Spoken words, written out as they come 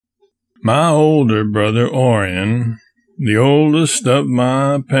My older brother Orion, the oldest of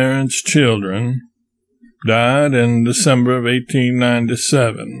my parents' children, died in December of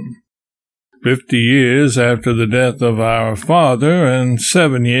 1897, 50 years after the death of our father and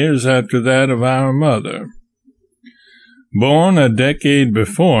 7 years after that of our mother. Born a decade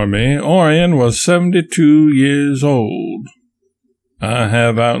before me, Orion was 72 years old. I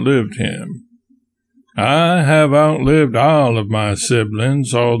have outlived him. I have outlived all of my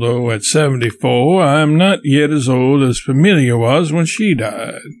siblings, although at 74 I am not yet as old as Familia was when she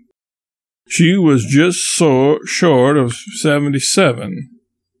died. She was just short of 77.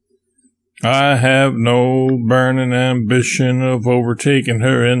 I have no burning ambition of overtaking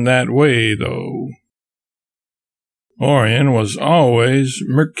her in that way, though. Orion was always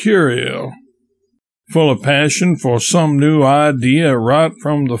mercurial, full of passion for some new idea wrought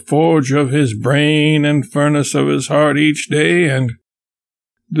from the forge of his brain and furnace of his heart each day, and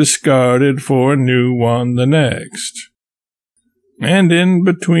discarded for a new one the next. And in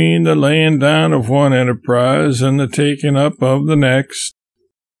between the laying down of one enterprise and the taking up of the next,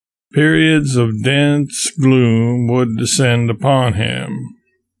 periods of dense gloom would descend upon him.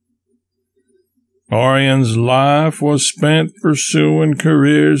 Orion's life was spent pursuing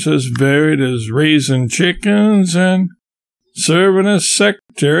careers as varied as raising chickens and serving as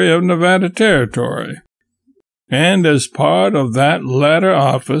Secretary of Nevada Territory, and as part of that latter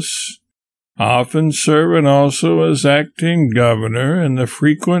office, often serving also as acting governor in the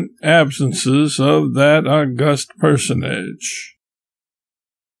frequent absences of that august personage.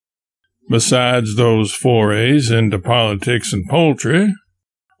 Besides those forays into politics and poultry,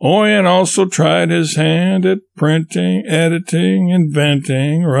 Orion also tried his hand at printing, editing,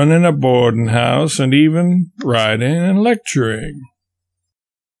 inventing, running a boarding house, and even writing and lecturing.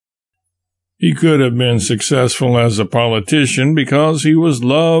 He could have been successful as a politician because he was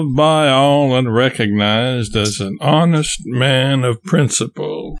loved by all and recognized as an honest man of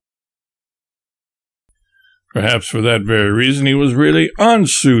principle. Perhaps for that very reason he was really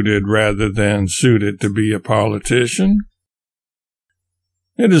unsuited rather than suited to be a politician.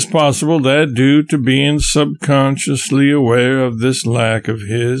 It is possible that, due to being subconsciously aware of this lack of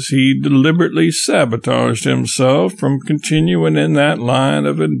his, he deliberately sabotaged himself from continuing in that line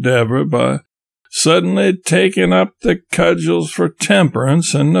of endeavor by suddenly taking up the cudgels for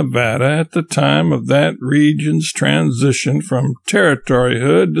temperance in Nevada at the time of that region's transition from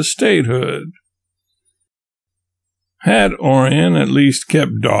territoryhood to statehood. Had Orion at least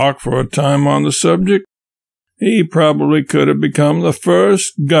kept dark for a time on the subject, he probably could have become the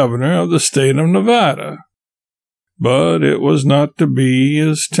first governor of the state of Nevada. But it was not to be,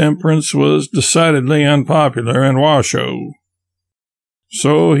 as temperance was decidedly unpopular in Washoe.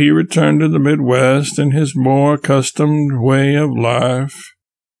 So he returned to the Midwest in his more accustomed way of life,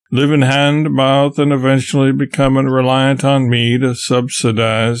 living hand to mouth and eventually becoming reliant on me to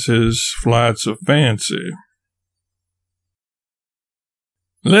subsidize his flights of fancy.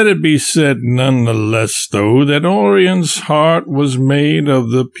 Let it be said none the less, though, that Orion's heart was made of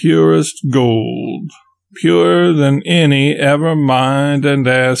the purest gold, purer than any ever mined and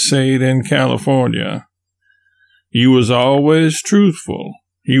assayed in California. He was always truthful.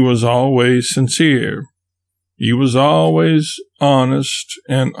 He was always sincere. He was always honest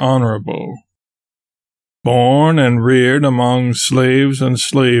and honorable. Born and reared among slaves and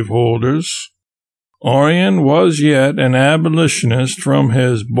slaveholders, Orion was yet an abolitionist from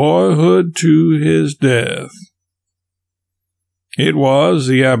his boyhood to his death. It was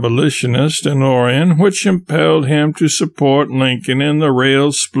the abolitionist in Orion which impelled him to support Lincoln in the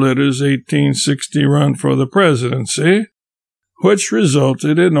rail splitter's 1860 run for the presidency, which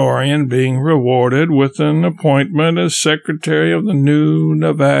resulted in Orion being rewarded with an appointment as Secretary of the new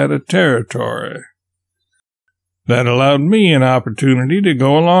Nevada Territory. That allowed me an opportunity to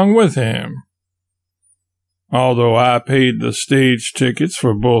go along with him. Although I paid the stage tickets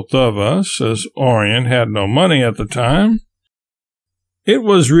for both of us, as Orion had no money at the time, it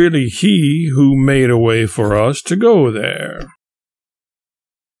was really he who made a way for us to go there.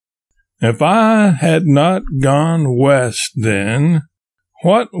 If I had not gone west then,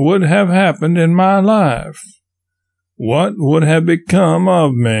 what would have happened in my life? What would have become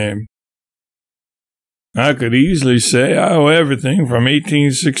of me? I could easily say I owe everything from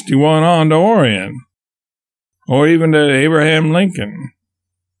 1861 on to Orion, or even to Abraham Lincoln,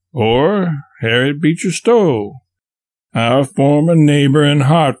 or Harriet Beecher Stowe, our former neighbor in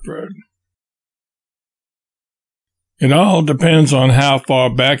Hartford. It all depends on how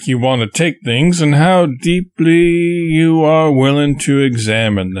far back you want to take things and how deeply you are willing to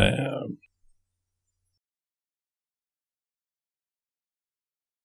examine them.